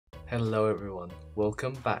Hello everyone,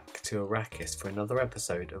 welcome back to Arrakis for another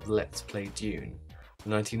episode of Let's Play Dune, the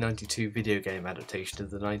 1992 video game adaptation of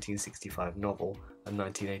the 1965 novel and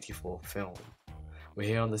 1984 film. We're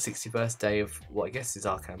here on the 61st day of what I guess is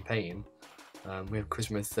our campaign. We have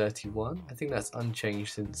Charisma 31, I think that's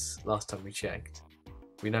unchanged since last time we checked.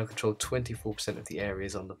 We now control 24% of the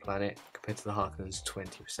areas on the planet compared to the Harkonnens'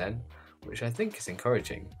 20%, which I think is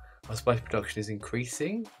encouraging. Our spice production is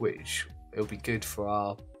increasing, which it'll be good for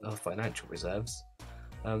our financial reserves.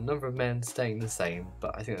 Number of men staying the same,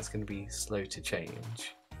 but I think that's going to be slow to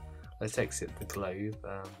change. Let's exit the globe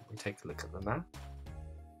and take a look at the map.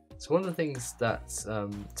 So one of the things that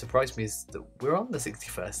surprised me is that we're on the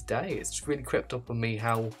 61st day. It's really crept up on me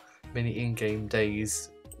how many in-game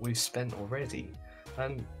days we've spent already,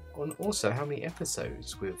 and also how many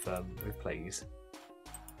episodes we've played.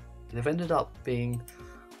 They've ended up being,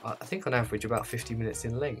 I think on average, about 50 minutes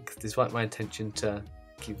in length, despite my intention to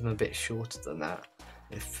keep them a bit shorter than that.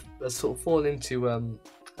 If that's sort of fallen into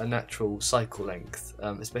a natural cycle length,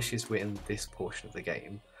 especially as we're in this portion of the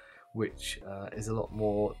game, which is a lot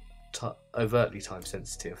more overtly time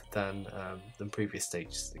sensitive than previous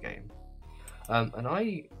stages of the game. And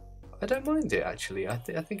I don't mind it actually. I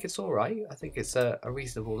think it's alright. I think it's a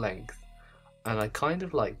reasonable length, and I kind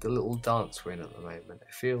of like the little dance we're in at the moment.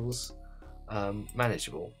 It feels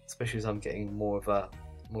manageable, especially as I'm getting more of a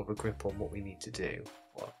grip on what we need to do.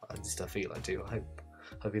 Well, at least I feel I do.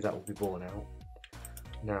 Hopefully that will be borne out.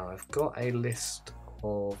 Now I've got a list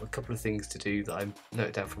of a couple of things to do that I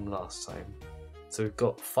noted down from last time. So we've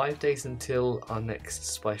got 5 days until our next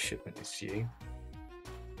spice shipment is due.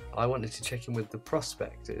 I wanted to check in with the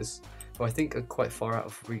prospectors, who I think are quite far out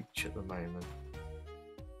of reach at the moment.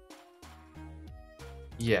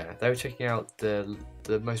 Yeah, they were checking out the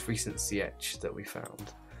most recent CH that we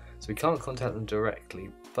found. So we can't contact them directly,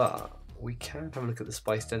 but we can have a look at the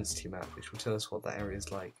spice density map, which will tell us what that area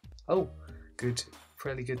is like. Oh, good,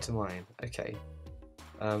 fairly good to mine. Okay.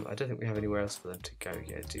 I don't think we have anywhere else for them to go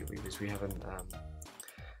yet, do we? Because we haven't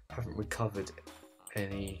recovered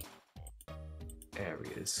any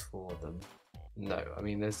areas for them. No, I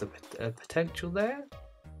mean there's a potential there,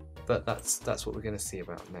 but that's what we're going to see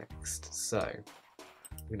about next. So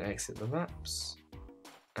we're going to exit the maps,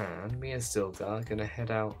 and me and Stilgar are going to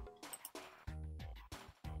head out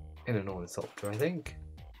in an ornithopter, I think,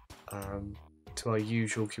 to our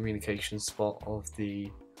usual communication spot of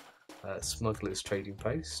the Smugglers Trading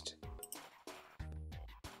Post.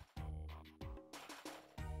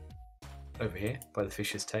 Over here, by the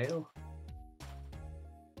Fish's Tail.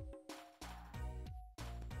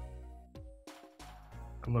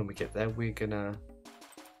 And when we get there, we're gonna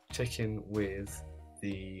check in with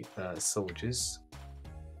the soldiers,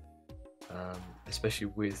 especially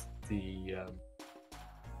with the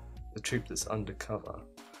troop that's undercover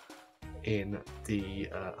in the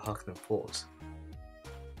Harkonnen fort.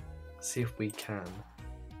 See if we can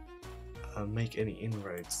make any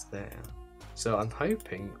inroads there. So I'm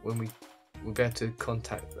hoping we'll be able to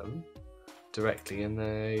contact them directly, and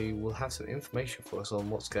they will have some information for us on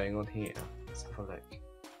what's going on here. Let's have a look.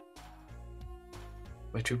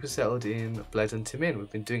 My troop is settled in Bled and Timin.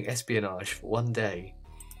 We've been doing espionage for 1 day.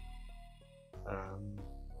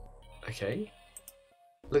 Okay.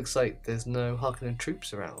 Looks like there's no Harkonnen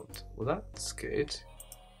troops around. Well, that's good.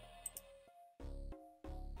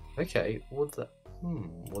 Okay, well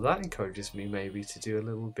that encourages me maybe to do a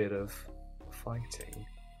little bit of fighting.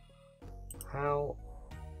 How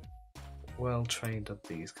well trained are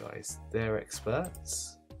these guys? They're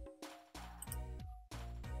experts.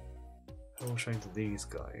 How well trained are these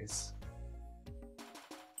guys?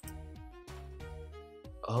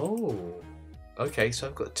 Oh, okay, so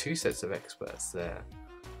I've got 2 sets of experts there.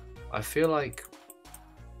 I feel like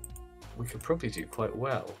we could probably do quite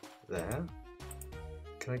well there.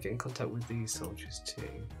 Can I get in contact with these soldiers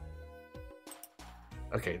too?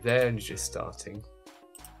 Okay, they're only just starting.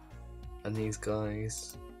 And these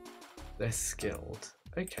guys, they're skilled.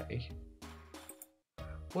 Okay.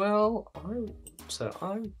 Well,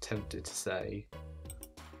 I'm tempted to say,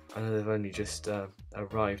 I know they've only just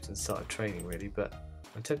arrived and started training really, but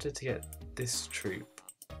I'm tempted to get this troop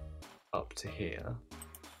up to here.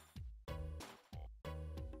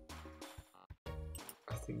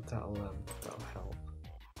 I think that'll help.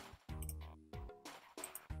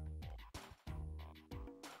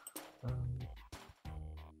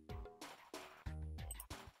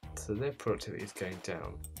 So their productivity is going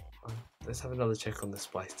down. Let's have another check on the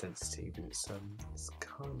spice density, but it's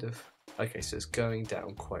kind of okay. So it's going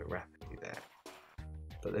down quite rapidly there,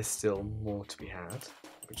 but there's still more to be had,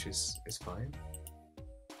 which is fine.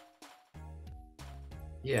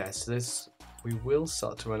 Yeah, so there's we will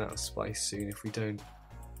start to run out of spice soon if we don't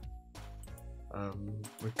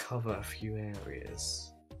recover a few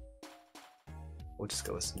areas, or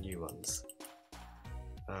discover some new ones,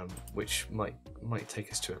 which might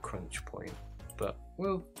take us to a crunch point. But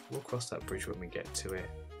we'll cross that bridge when we get to it,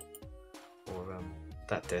 or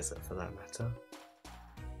that desert for that matter.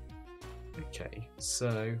 Okay,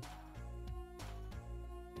 so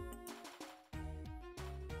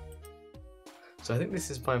I think this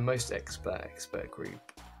is my most expert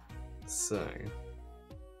group. So,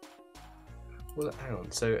 well, hang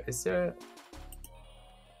on. So, is there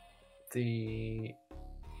the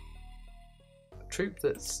troop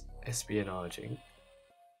that's espionaging?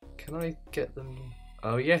 Can I get them?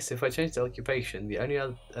 Oh yes, if I change the occupation, the only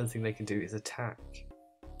other thing they can do is attack.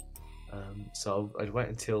 So I'd wait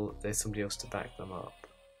until there's somebody else to back them up.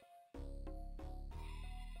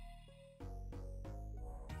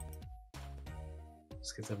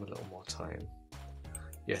 Let's give them a little more time.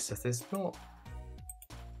 Yes, if there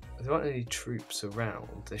aren't any troops around,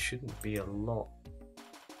 there shouldn't be a lot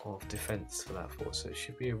of defense for that force, so it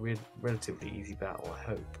should be a relatively easy battle, I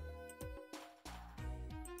hope.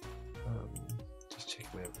 Just checking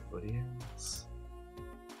with everybody else.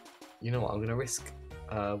 You know what, I'm going to risk,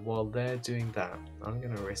 while they're doing that, I'm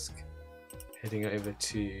going to risk heading over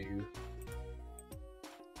to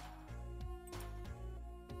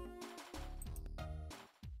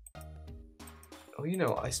oh, you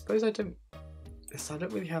know, I suppose I don't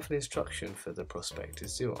really have an instruction for the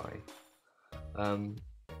prospectors, do I?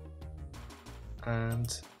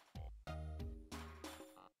 And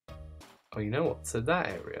oh, you know what? So that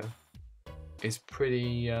area is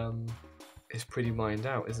pretty mined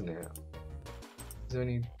out, isn't it?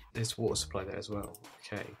 There's water supply there as well.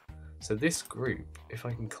 Okay, so this group, if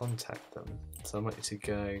I can contact them, so I might need to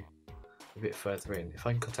go a bit further in. If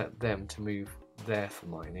I can contact them to move there for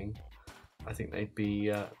mining, I think they'd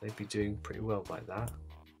be doing pretty well by that.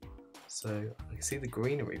 So I can see the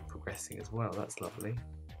greenery progressing as well. That's lovely.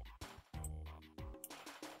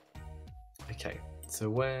 Okay, so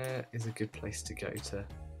where is a good place to go to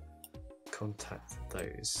contact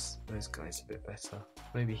those guys a bit better?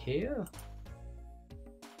 Maybe here?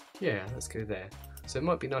 Yeah, let's go there. So it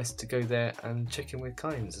might be nice to go there and check in with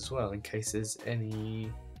Kynes as well, in case there's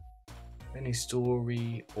any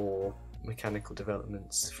story or mechanical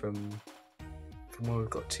developments from where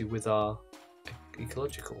we've got to with our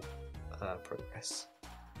ecological progress.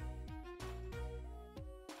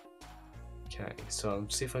 Okay, so I'll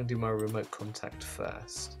see if I can do my remote contact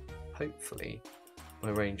first. Hopefully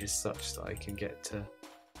my range is such that I can get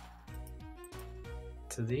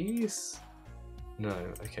to these. No,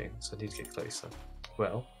 okay, so I need to get closer.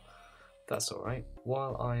 Well, that's alright.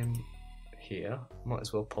 While I'm here, might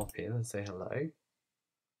as well pop in and say hello.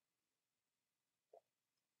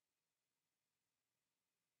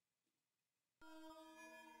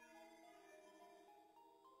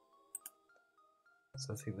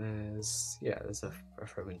 So I think there's a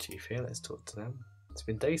Roman chief here. Let's talk to them. It's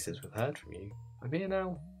been days since we've heard from you. I'm here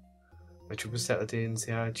now. My troop was settled in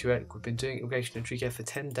Sierra Tuek. We've been doing irrigation and tree care for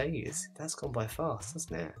 10 days. That's gone by fast,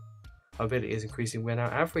 hasn't it? Our ability is increasing. We're now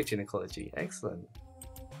average in ecology. Excellent.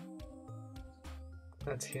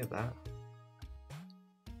 Glad to hear that.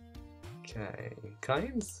 Okay,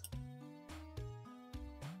 Kynes?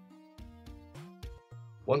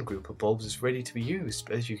 One group of bulbs is ready to be used,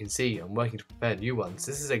 but as you can see, I'm working to prepare new ones.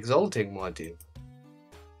 This is exalting, my dear.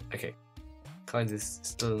 Okay, Kynes is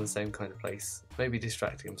still in the same kind of place, maybe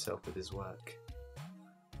distracting himself with his work.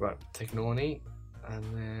 Right, take an orney, and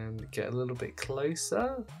then get a little bit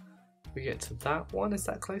closer. We get to that one, is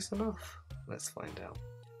that close enough? Let's find out.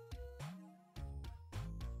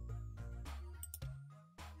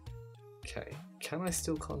 Okay, can I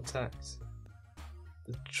still contact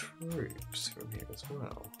the troops from here as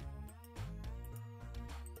well?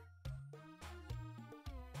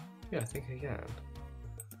 Yeah, I think I can.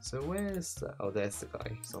 So where's the... oh, there's the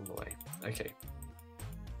guy, he's on the way. Okay.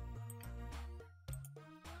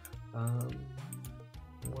 Where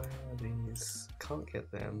are these? Can't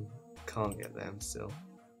get them. Can't get them still.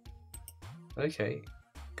 Okay,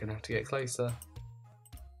 gonna have to get closer.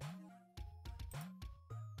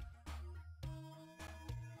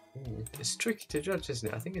 It's tricky to judge, isn't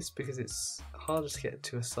it? I think it's because it's harder to get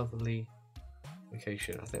to a southerly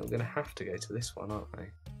location. I think I'm going to have to go to this one, aren't I?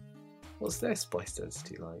 What's their spice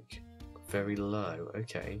density like? Very low,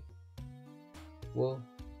 okay. Well,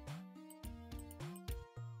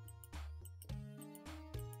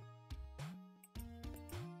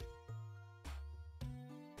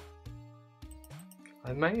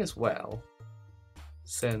 I may as well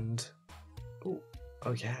send... oh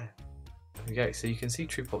yeah. There we go. So you can see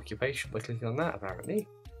troop occupation by clicking on that apparently.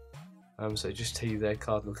 So just tell you their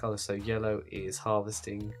cardinal colours. So yellow is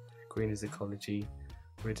harvesting, green is ecology,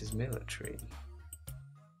 red is military.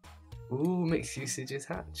 Ooh, mixed usage is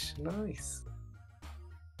hatch. Nice.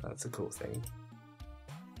 That's a cool thing.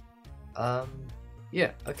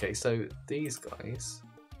 Yeah, okay, so these guys,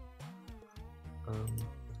 what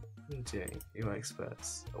are you doing? You're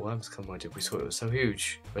experts. Oh, I'm just coming, we saw it was so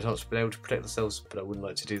huge. We'd not been able to protect ourselves, but I wouldn't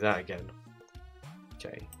like to do that again.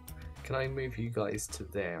 Okay, can I move you guys to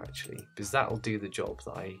there actually? Because that'll do the job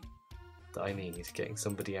that I need, getting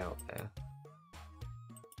somebody out there.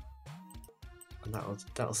 And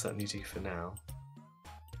that'll certainly do for now.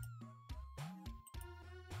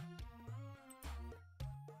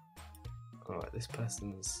 Alright, this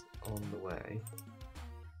person's on the way.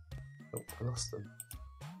 Oh, I lost them.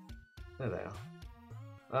 There they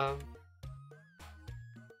are.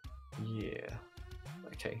 Yeah.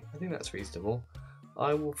 Okay, I think that's reasonable.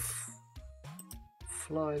 I will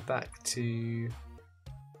fly back to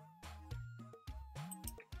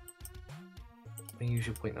the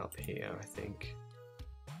usual point up here, I think.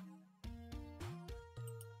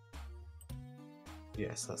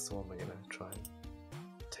 Yes, that's the one we're going to try and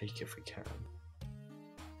take if we can.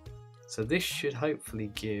 So this should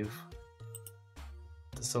hopefully give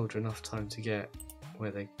the soldier enough time to get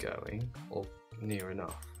where they're going, or near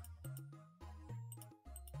enough.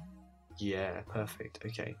 Yeah, perfect.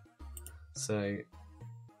 Okay, so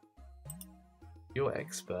you're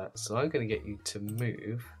expert, so I'm going to get you to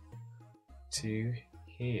move to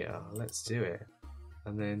here. Let's do it.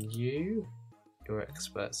 And then you're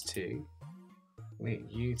experts too. I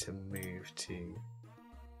need you to move to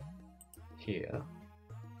here,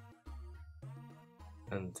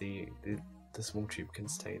 and the small troop can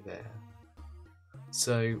stay there.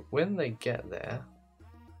 So when they get there,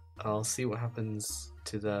 I'll see what happens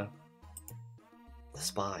to the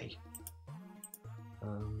spy.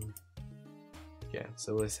 Yeah,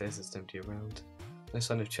 so all it says is empty around. No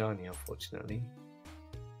sign of Chani, unfortunately.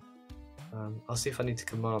 I'll see if I need to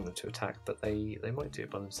command them to attack, but they might do it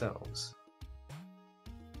by themselves.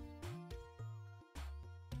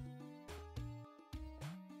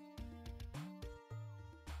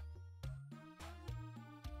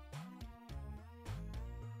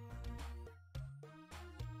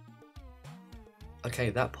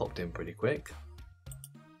 Okay, that popped in pretty quick.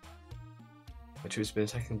 Which has been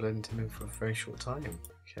attacking Blend Timon for a very short time.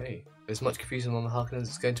 Okay, there's much confusion on the Harkonnens,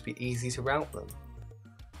 it's going to be easy to rout them.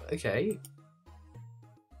 Okay.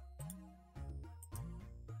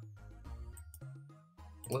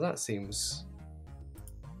 Well, that seems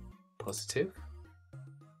positive.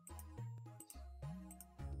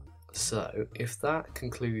 So, if that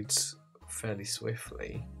concludes fairly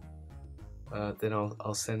swiftly, then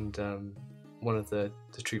I'll send one of the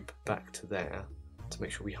troop back to there to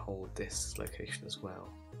make sure we hold this location as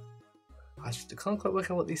well. I can't quite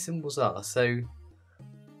work out what these symbols are. So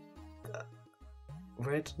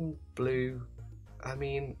red and blue, I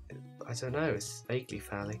mean, I don't know, it's vaguely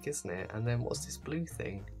phallic, isn't it? And then what's this blue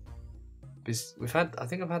thing? Because I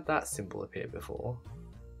think I've had that symbol appear before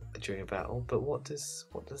during a battle, but what does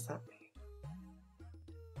that mean?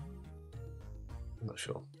 I'm not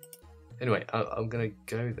sure. Anyway, I'm gonna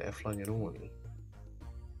go there flying an Orny.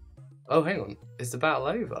 Oh, hang on, is the battle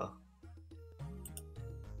over?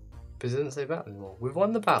 Because it doesn't say battle anymore. We've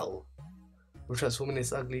won the battle. We're transforming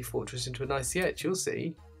this ugly fortress into a nice yacht, you'll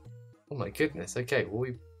see. Oh my goodness, okay,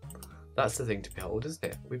 well that's the thing to behold, isn't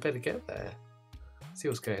it? We better get there. See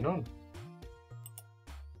what's going on.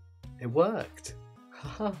 It worked.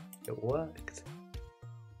 Haha, it worked.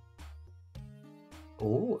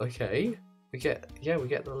 Oh, okay. We get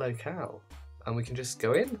the locale. And we can just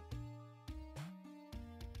go in.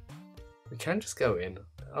 We can just go in.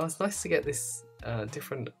 Oh, it's nice to get this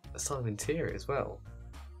different style of interior as well.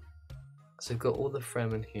 So we've got all the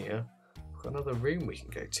Fremen here. We've got another room we can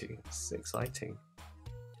go to. This is exciting.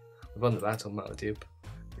 We've won the battle, Maladiv.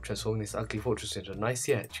 We're transforming this ugly fortress into a nice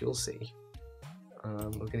yacht, you'll see. We're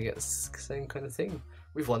going to get the same kind of thing.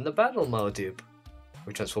 We've won the battle, Maladiv.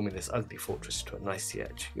 We're transforming this ugly fortress into a nice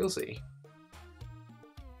yacht, you'll see.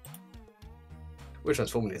 We're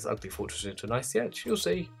transforming this ugly fortress into a nice yacht, you'll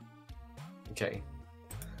see. Okay.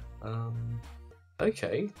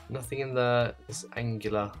 Okay, nothing in this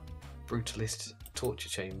angular brutalist torture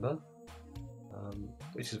chamber,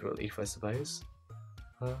 which is a relief, I suppose.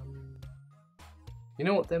 You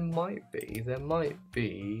know what there might be? There might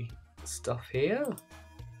be stuff here.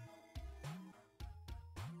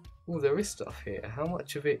 Oh, there is stuff here. How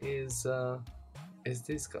much of it is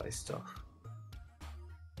this guy's stuff?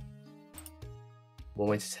 One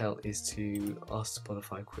way to tell is to ask to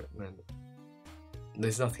modify equipment.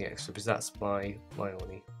 there's nothing extra because that's my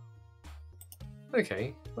Oni.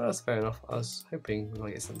 Okay, well that's fair enough. I was hoping we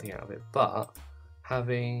might get something out of it, but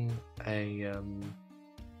having a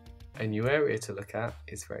new area to look at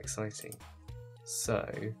is very exciting. So,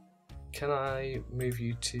 can I move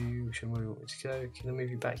you to? Should I move you to go? Can I move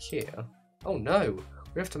you back here? Oh no,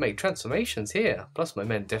 we have to make transformations here. Plus, my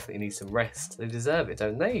men definitely need some rest. They deserve it,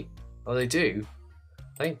 don't they? Oh, they do.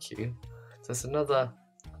 Thank you. So that's another.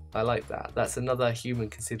 I like that. That's another human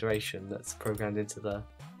consideration that's programmed into the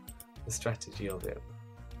strategy of it.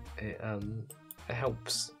 It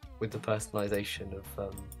helps with the personalization of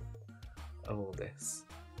all this.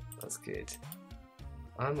 That's good.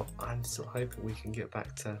 I'm still hoping we can get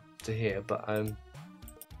back to here, but I'm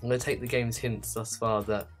going to take the game's hints thus far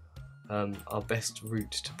that our best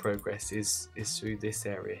route to progress is through this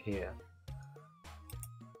area here.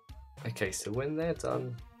 Okay, so when they're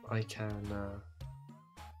done, I can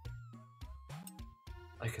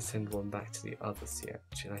send one back to the other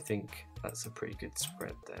siege, and I think that's a pretty good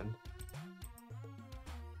spread then.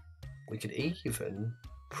 We could even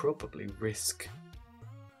probably risk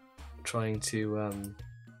trying to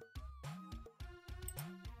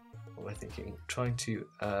what am I thinking? Trying to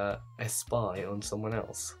espy on someone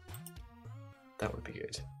else. That would be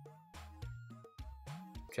good.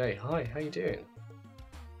 Okay, hi, how you doing?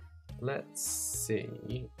 Let's see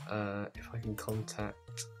if I can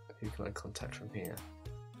contact. Who can I contact from here?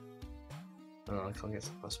 Oh, I can't get to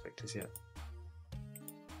the prospectors yet.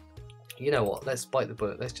 You know what? Let's bite the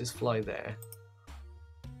bullet. Let's just fly there.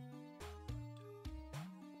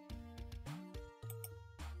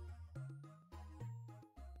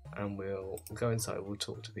 And we'll go inside. We'll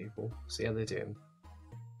talk to people. See how they're doing.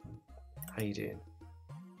 How you doing?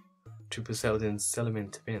 Trooper sailed in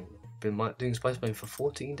Selamin to Bin. Been doing spice mining for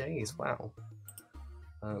 14 days. Wow.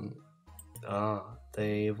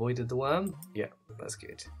 They avoided the worm. Yeah, that's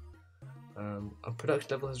good. Our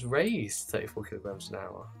production level has raised 34 kilograms an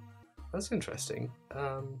hour. That's interesting.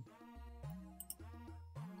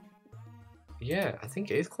 Yeah, I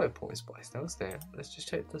think it is quite important spice now, isn't it? Let's just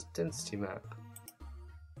check the density map.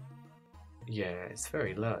 Yeah, it's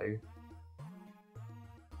very low.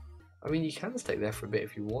 I mean, you can stay there for a bit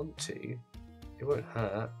if you want to. It won't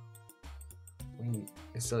hurt. You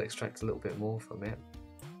can still extract a little bit more from it.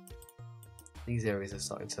 These areas are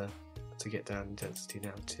starting to get down in density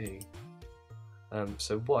now too.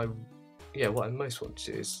 So what I most want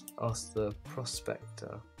to do is ask the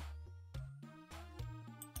prospector.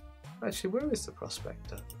 Actually, where is the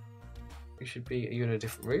prospector? You should be. Are you in a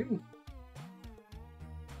different room?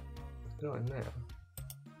 Not in there.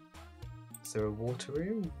 Is there a water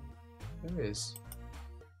room? There is.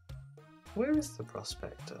 Where is the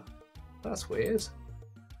prospector? That's weird.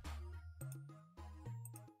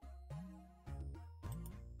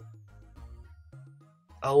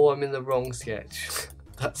 Oh, I'm in the wrong sketch.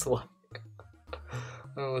 That's why.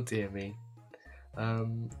 Oh dear me.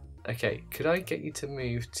 Okay, could I get you to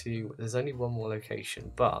move to... There's only one more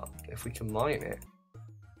location, but if we can mine it,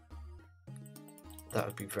 that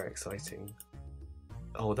would be very exciting.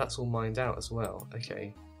 Oh, that's all mined out as well.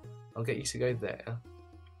 Okay, I'll get you to go there.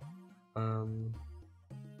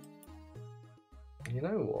 You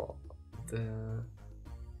know what?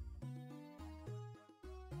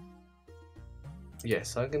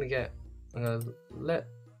 Yes, I'm gonna let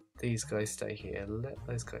these guys stay here. Let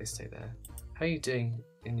those guys stay there. How are you doing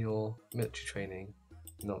in your military training,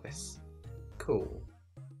 novice? Cool.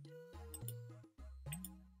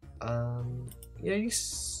 Yeah,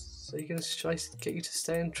 so should I get you to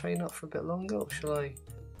stay and train up for a bit longer, or shall I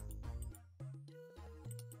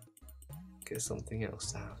get something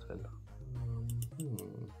else to happen?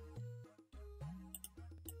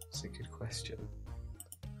 That's a good question.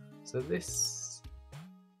 So there's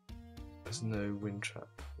no wind trap,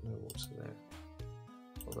 no water there.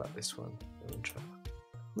 What about this one? No wind trap.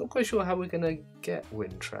 Not quite sure how we're gonna get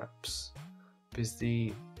wind traps, because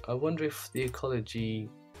I wonder if the ecology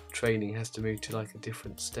training has to move to like a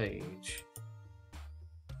different stage.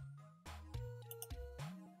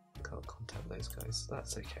 Can't contact those guys.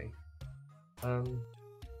 That's okay.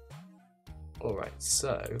 Alright,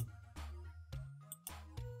 so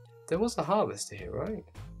there was a harvester here, right?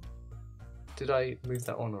 Did I move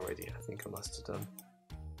that on already? I think I must have done.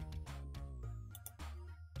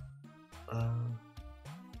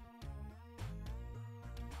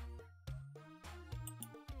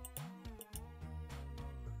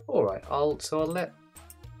 Alright, I'll let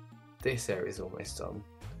this area is almost done,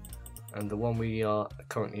 and the one we are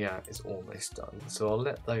currently at is almost done. So I'll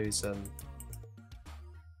let those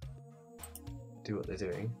do what they're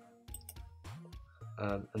doing,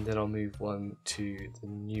 and then I'll move one to the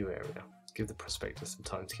new area. give the prospector some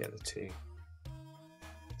time to get the two.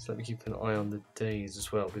 So let me keep an eye on the days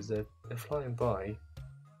as well, because they're flying by.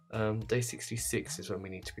 Day 66 is when we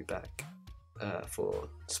need to be back for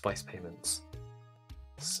spice payments.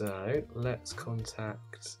 So let's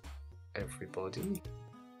contact everybody.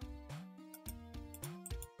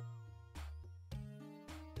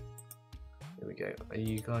 There we go. Are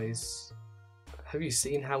you guys... Have you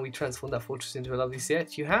seen how we transformed that fortress into a lovely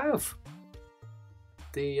set? You have!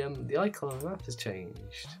 The icon on the map has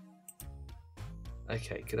changed.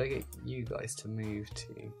 Okay, could I get you guys to move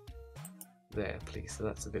to there, please? So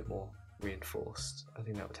that's a bit more reinforced. I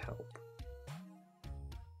think that would help.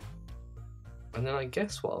 And then I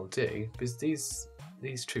guess what I'll do, because these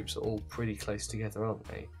troops are all pretty close together, aren't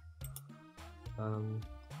they?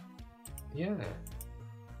 Yeah.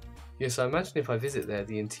 Yeah, so I imagine if I visit there,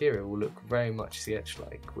 the interior will look very much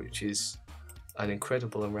sketch-like, which is an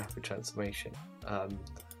incredible and rapid transformation,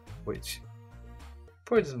 which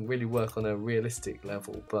probably doesn't really work on a realistic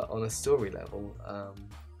level, but on a story level,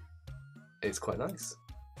 it's quite nice.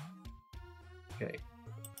 Okay.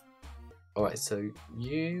 Alright, so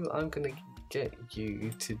I'm going to get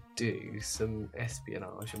you to do some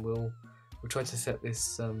espionage, and we'll try to set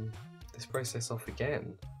this this process off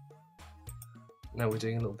again. Now we're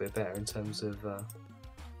doing a little bit better in terms of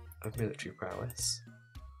military prowess.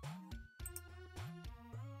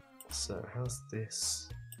 So how's this?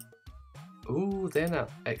 Ooh, they're now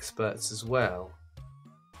experts as well.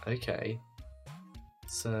 Okay.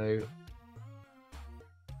 So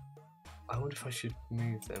I wonder if I should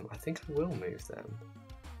move them. I think I will move them.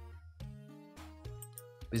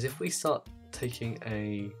 Because if we start taking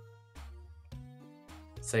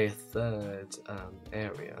say a third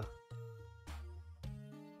area,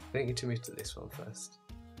 I think you need to move to this one first.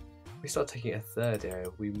 If we start taking a third area,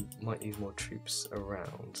 we might need more troops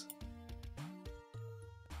around.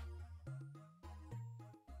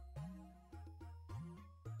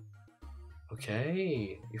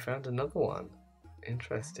 Okay, you found another one.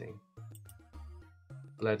 Interesting.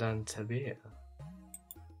 Bledan Tabir.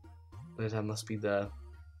 Bledan must be the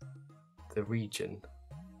region,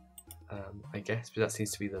 I guess, but that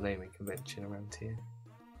seems to be the naming convention around here.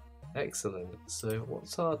 Excellent. So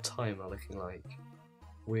what's our timer looking like?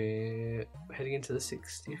 We're heading into the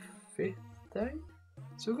 65th day?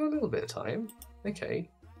 So we've got a little bit of time. Okay.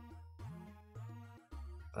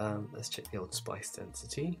 Let's check the old spice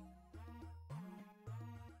density.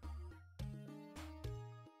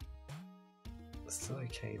 Still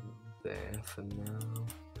okay there for now.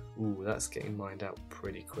 Ooh, that's getting mined out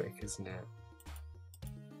pretty quick, isn't it?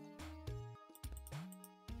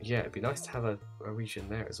 Yeah, it'd be nice to have a region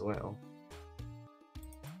there as well.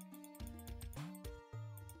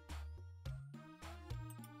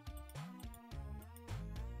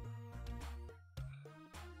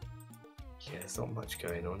 Yeah, there's not much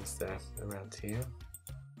going on, is there, around here?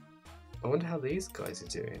 I wonder how these guys are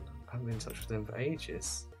doing. I haven't been in touch with them for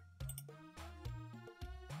ages.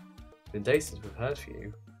 It's been days since we've heard from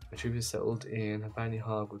you. My troopers settled in Habani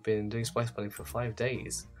Haag. We've been doing spice mining for 5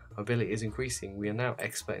 days. Our ability is increasing. We are now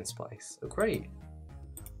expert in spice. Oh, great.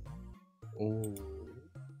 Ooh.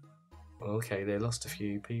 Okay, they lost a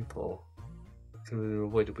few people. Could have been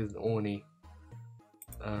avoided with an Orny.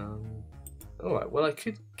 Alright, well I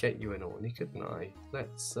could get you an Orny, couldn't I?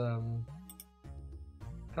 Let's,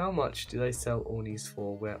 how much do they sell Ornies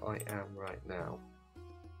for where I am right now?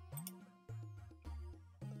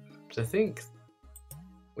 So I think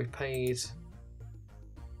we paid...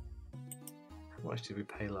 How much did we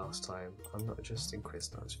pay last time? I'm not adjusting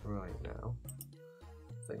quiz notes for right now.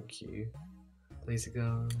 Thank you. Laser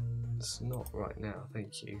guns, not right now,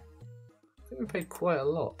 thank you. I think we paid quite a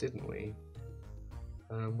lot, didn't we?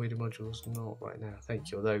 Weighted modules, not right now,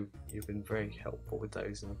 thank you, although you've been very helpful with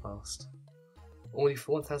those in the past. Only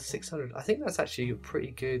for 1,600, I think that's actually a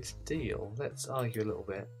pretty good deal. Let's argue a little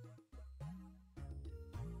bit.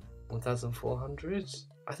 1,400?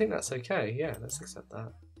 I think that's okay, yeah, let's accept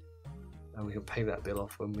that. And we can pay that bill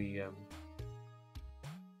off when we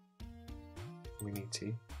need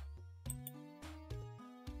to.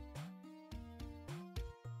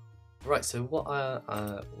 Right, so what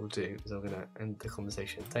I will do is I'm going to end the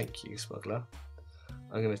conversation. Thank you, smuggler.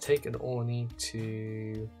 I'm going to take an Orny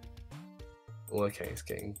to... Oh, okay, it's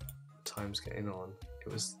getting... Time's getting on.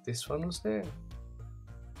 It was this one, wasn't it?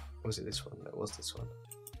 Or was it this one? No, it was this one.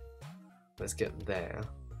 Let's get there.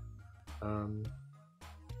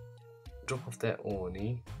 Drop off their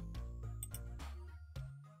Orny.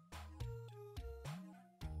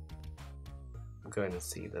 I'm going to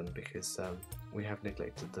see them because we have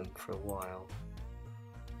neglected them for a while.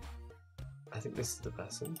 I think this is the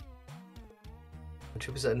person.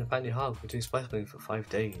 Atreides and Nathaniel Hogg were doing spice cleaning for 5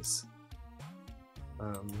 days.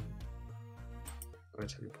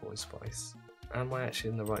 Relatively poor spice. Am I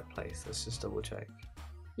actually in the right place? Let's just double check.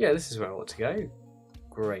 Yeah, this is where I want to go.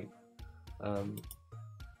 Great.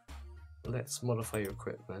 Let's modify your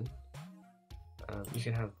equipment. You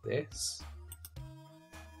can have this.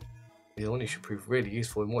 The one should prove really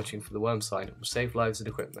useful in watching for the worm sign. It will save lives and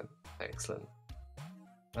equipment. Excellent.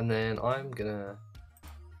 And then I'm gonna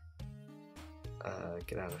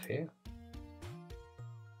get out of here.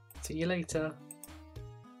 See you later.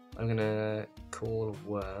 I'm gonna call a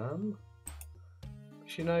worm.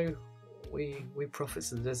 But you know, we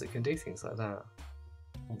prophets of the desert can do things like that.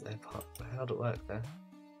 How'd it work there?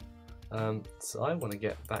 So I want to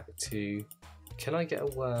get back to. Can I get a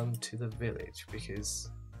worm to the village? Because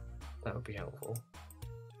that would be helpful.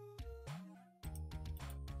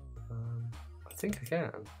 I think I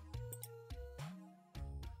can.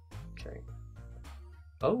 Okay.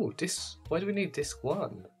 Oh, why do we need disc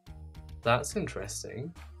 1? That's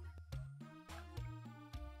interesting.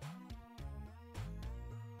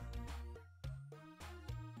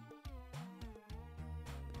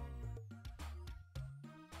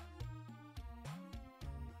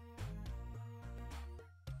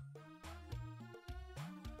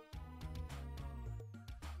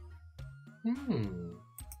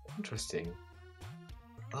 Interesting.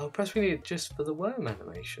 Oh, perhaps we need it just for the worm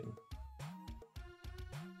animation.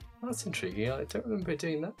 That's intriguing. I don't remember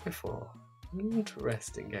doing that before.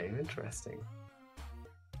 Interesting game, interesting.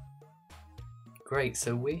 Great,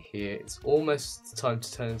 so we're here. It's almost time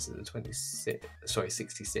to turn to the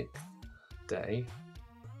 66th day.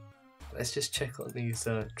 Let's just check on these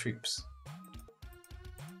troops.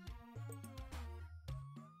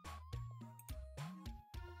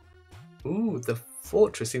 Ooh, the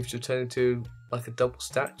fortress seems to have turned into like a double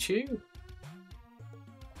statue.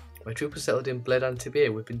 My troopers settled in Bled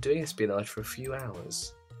Antibia. We've been doing espionage for a few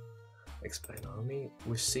hours. Explain army.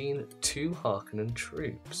 We've seen 2 Harkonnen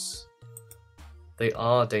troops. They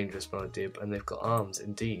are dangerous, Dib, and they've got arms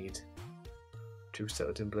indeed. Troops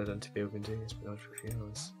settled in Bled Antibia. We've been doing espionage for a few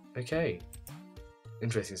hours. Okay.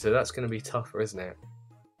 Interesting. So that's going to be tougher, isn't it?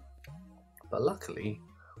 But luckily,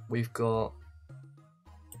 we've got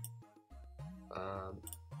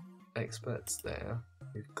experts there.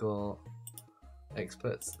 We've got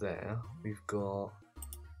experts there. We've got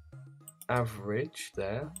average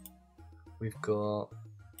there. We've got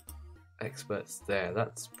experts there.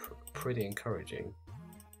 That's pretty encouraging.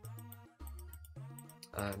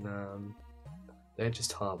 And they're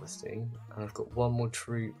just harvesting. And I've got one more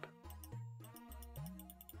troop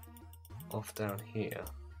off down here.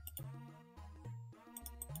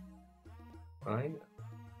 Right?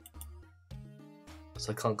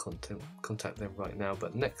 So I can't contact them right now,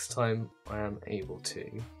 but next time I am able to,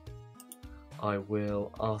 I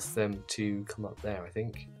will ask them to come up there, I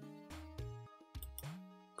think.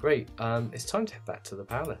 Great, it's time to head back to the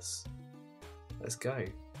palace. Let's go.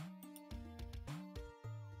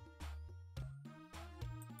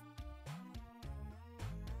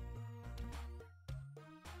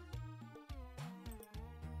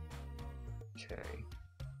 Okay.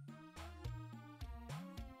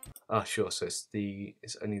 Ah, sure. So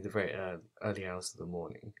it's only the very early hours of the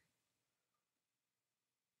morning.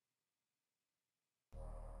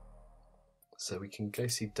 So we can go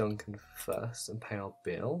see Duncan first and pay our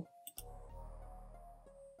bill.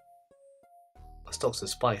 Our stocks of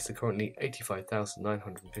spice are currently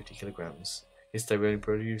 85,950 kilograms. Yesterday we only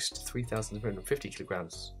produced 3,350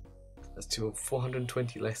 kilograms. That's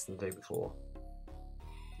 420 less than the day before.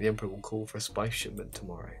 The Emperor will call for a spice shipment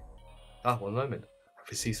tomorrow. Ah, one moment. I've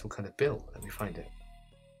received some kind of bill. Let me find it.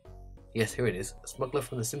 Yes, here it is. A smuggler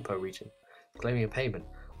from the Simpo region, claiming a payment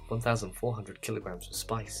of 1,400 kilograms of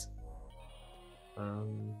spice.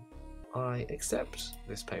 I accept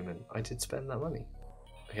this payment. I did spend that money.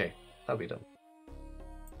 Okay, that'll be done.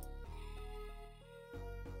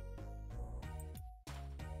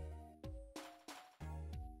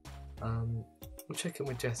 We'll check in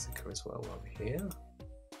with Jessica as well while we're here.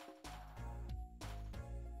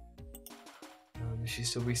 She's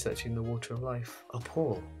still researching the water of life. Oh,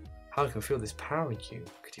 Paul, how I can feel this power in you.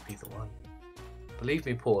 Could you be the one? Believe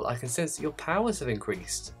me, Paul, I can sense that your powers have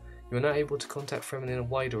increased. You are now able to contact Fremen in a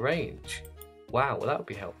wider range. Wow, well that would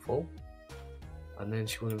be helpful. And then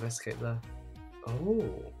she will investigate the...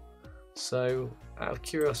 Oh, so out of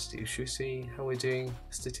curiosity, should we see how we're doing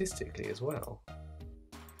statistically as well?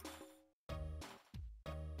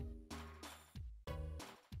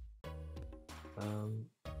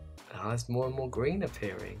 There's more and more green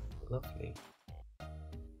appearing. Lovely.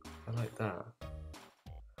 I like that.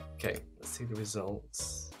 Okay, let's see the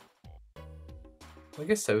results. I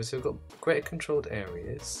guess so. So we've got greater controlled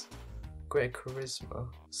areas, greater charisma.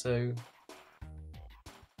 So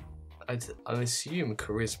I assume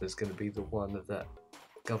charisma is going to be the one that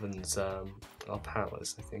governs our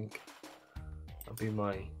powers. I think that'll be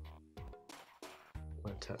my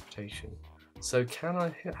interpretation. So can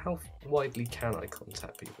I? How widely can I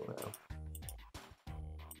contact people now?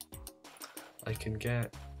 I can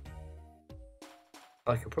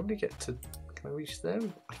probably get to. Can I reach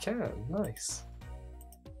them? I can. Nice.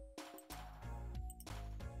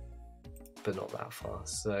 But not that far.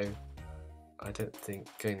 So I don't think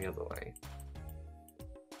going the other way.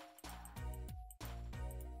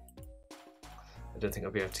 I don't think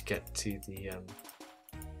I'll be able to get to the.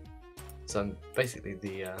 So I'm basically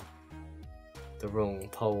the wrong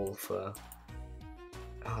pole for.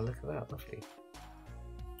 Oh, look at that! Lovely.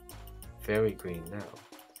 Very green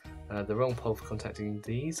now. The wrong pole for contacting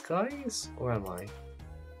these guys, or am I?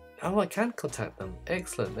 Oh, I can contact them.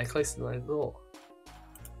 Excellent. They're closer than I thought.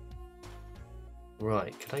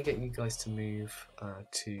 Right. Can I get you guys to move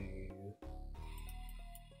to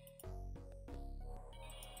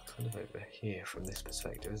kind of over here from this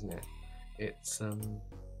perspective, isn't it? It's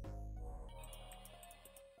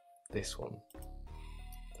this one.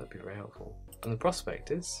 That'd be very helpful. And the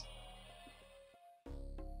prospect is.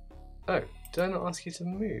 Oh, did I not ask you to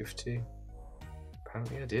move to?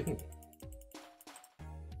 Apparently I didn't.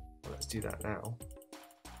 Well, let's do that now.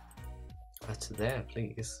 To there,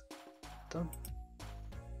 please. Done.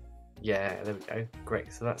 Yeah, there we go.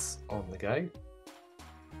 Great, so that's on the go.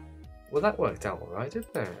 Well, that worked out alright,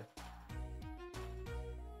 didn't it?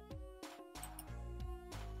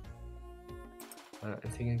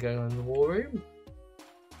 Anything going on in the war room?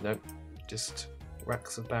 Nope, just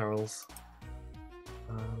racks of barrels.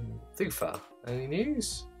 Thufa, any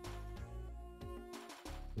news?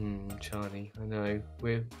 Chani, I know.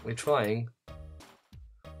 We're trying.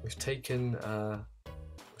 We've taken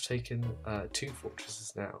 2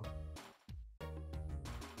 fortresses now.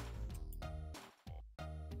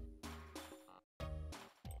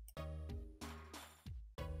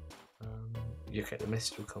 Okay, the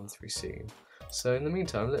message will come through soon. So in the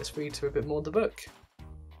meantime, let's read through a bit more of the book.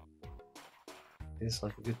 It's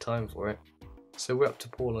like a good time for it. So we're up to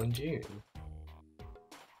Paul on Dune.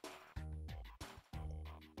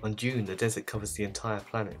 On Dune, the desert covers the entire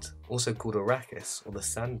planet, also called Arrakis, or the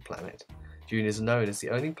Sand Planet. Dune is known as the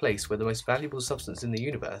only place where the most valuable substance in the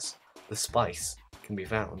universe, the spice, can be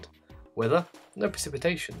found. Weather? No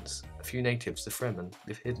precipitations. A few natives, the Fremen,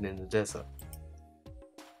 live hidden in the desert.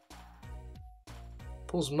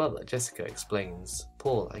 Paul's mother, Jessica, explains,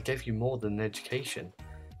 "Paul, I gave you more than an education.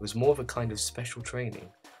 It was more of a kind of special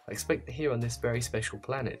training. I expect that here on this very special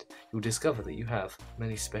planet, you'll discover that you have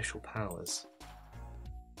many special powers."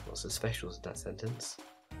 Lots of specials in that sentence.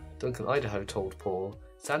 Duncan Idaho told Paul,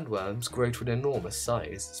 "Sandworms grow to an enormous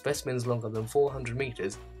size. Specimens longer than 400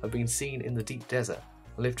 meters have been seen in the deep desert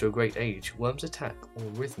and live to a great age. Worms attack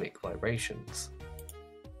on rhythmic vibrations."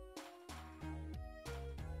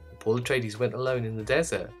 Paul Atreides went alone in the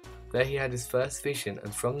desert. There he had his first vision,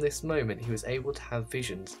 and from this moment he was able to have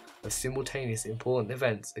visions of simultaneous important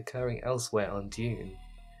events occurring elsewhere on Dune.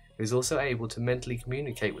 He was also able to mentally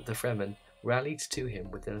communicate with the Fremen rallied to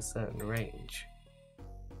him within a certain range.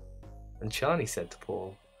 And Chani said to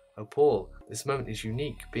Paul, "Oh Paul, this moment is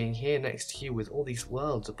unique, being here next to you with all these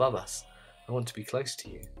worlds above us. I want to be close to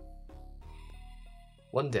you."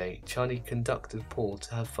 One day, Chani conducted Paul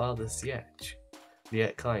to her father Sietch.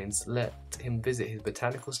 The Kynes let him visit his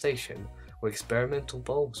botanical station where experimental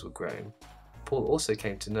bulbs were grown. Paul also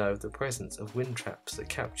came to know of the presence of wind traps that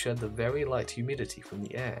capture the very light humidity from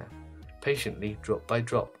the air. Patiently, drop by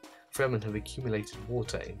drop, Fremen have accumulated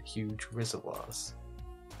water in huge reservoirs.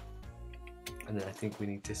 And then I think we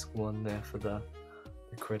need disc 1 there for the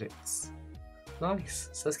credits. Nice.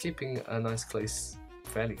 So that's keeping a nice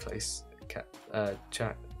fairly close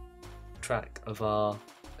track of our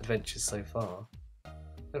adventures so far.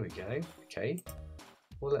 There we go. Okay.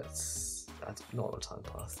 Well, let's. Not a lot of time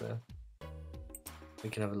passed there. We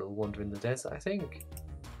can have a little wander in the desert, I think.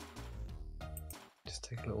 Just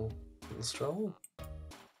take a little stroll.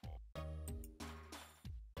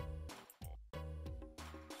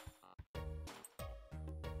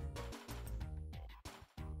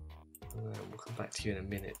 And then we'll come back to you in a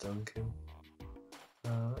minute, Duncan.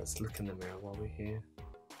 Let's look in the mirror while we're here.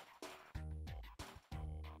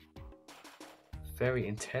 Very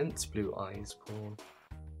intense blue eyes, Paul.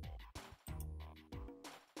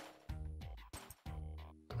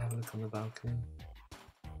 And have a look on the balcony.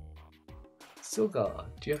 Silgar,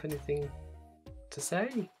 do you have anything to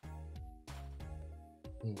say?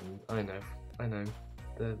 I know.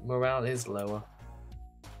 The morale is lower.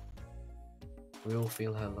 We all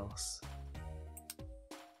feel her loss,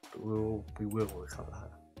 but we will recover her.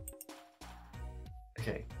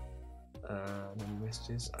 Okay. Any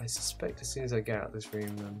messages? I suspect as soon as I get out of this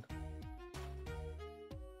room, then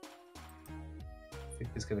I think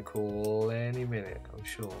it's going to call any minute. I'm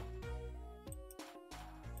sure.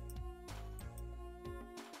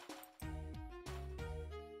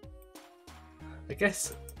 I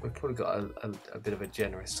guess we've probably got a bit of a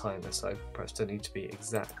generous timer, so perhaps don't need to be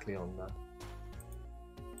exactly on that.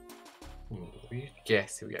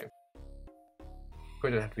 Yes, here we go.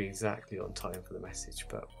 Probably don't have to be exactly on time for the message,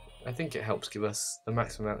 but I think it helps give us the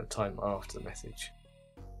maximum amount of time after the message.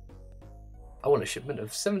 I want a shipment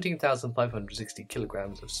of 17,560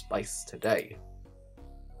 kilograms of spice today.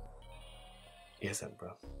 Yes,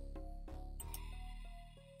 Emperor.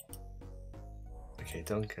 Okay,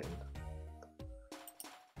 Duncan.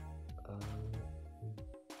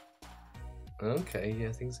 Okay,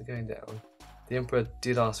 yeah, things are going down. The Emperor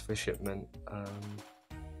did ask for a shipment.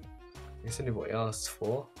 It's only what he asked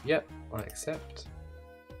for. Yep, I accept.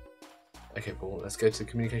 Okay, Paul, let's go to the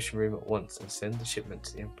communication room at once and send the shipment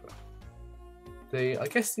to the Emperor. I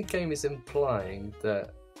guess the game is implying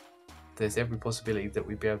that there's every possibility that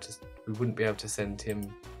we wouldn't be able to send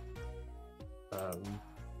him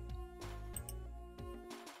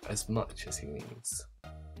as much as he needs,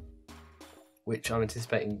 which I'm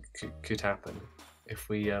anticipating could happen if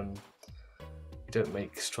we don't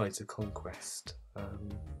make strides of conquest.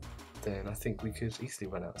 Then I think we could easily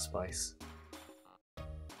run out of spice.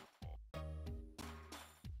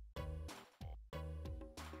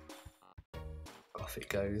 Off it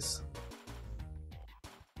goes.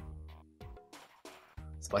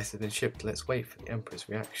 Spice has been shipped. Let's wait for the Emperor's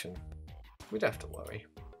reaction. We don't have to worry.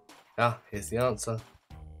 Ah, here's the answer.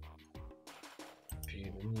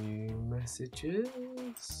 View the new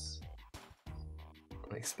messages.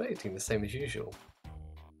 I'm expecting the same as usual.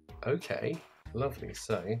 Okay, lovely.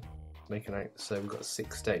 So, make a note. So we've got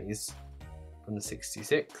 6 days from the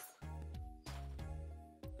 66th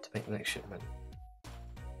to make the next shipment.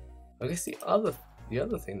 I guess the other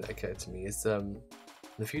thing that occurred to me is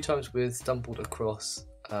the few times we've stumbled across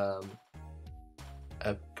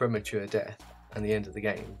a premature death and the end of the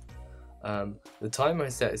game. The timer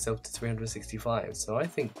has set itself to 365, so I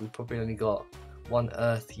think we've probably only got 1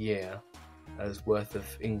 Earth year as worth of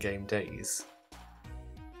in-game days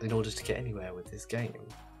in order to get anywhere with this game,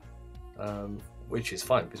 which is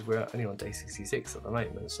fine because we're only on day 66 at the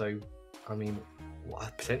moment. So, I mean,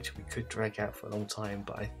 potentially we could drag out for a long time,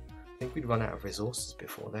 but I think we'd run out of resources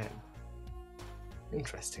before then.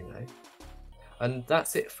 Interesting though. And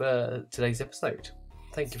that's it for today's episode.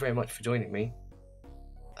 Thank you very much for joining me.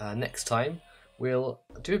 Next time we'll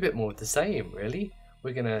do a bit more of the same, really.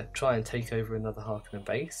 We're going to try and take over another Harkonnen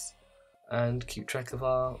base and keep track of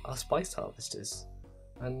our spice harvesters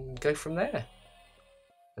and go from there.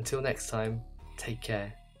 Until next time, take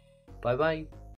care. Bye bye.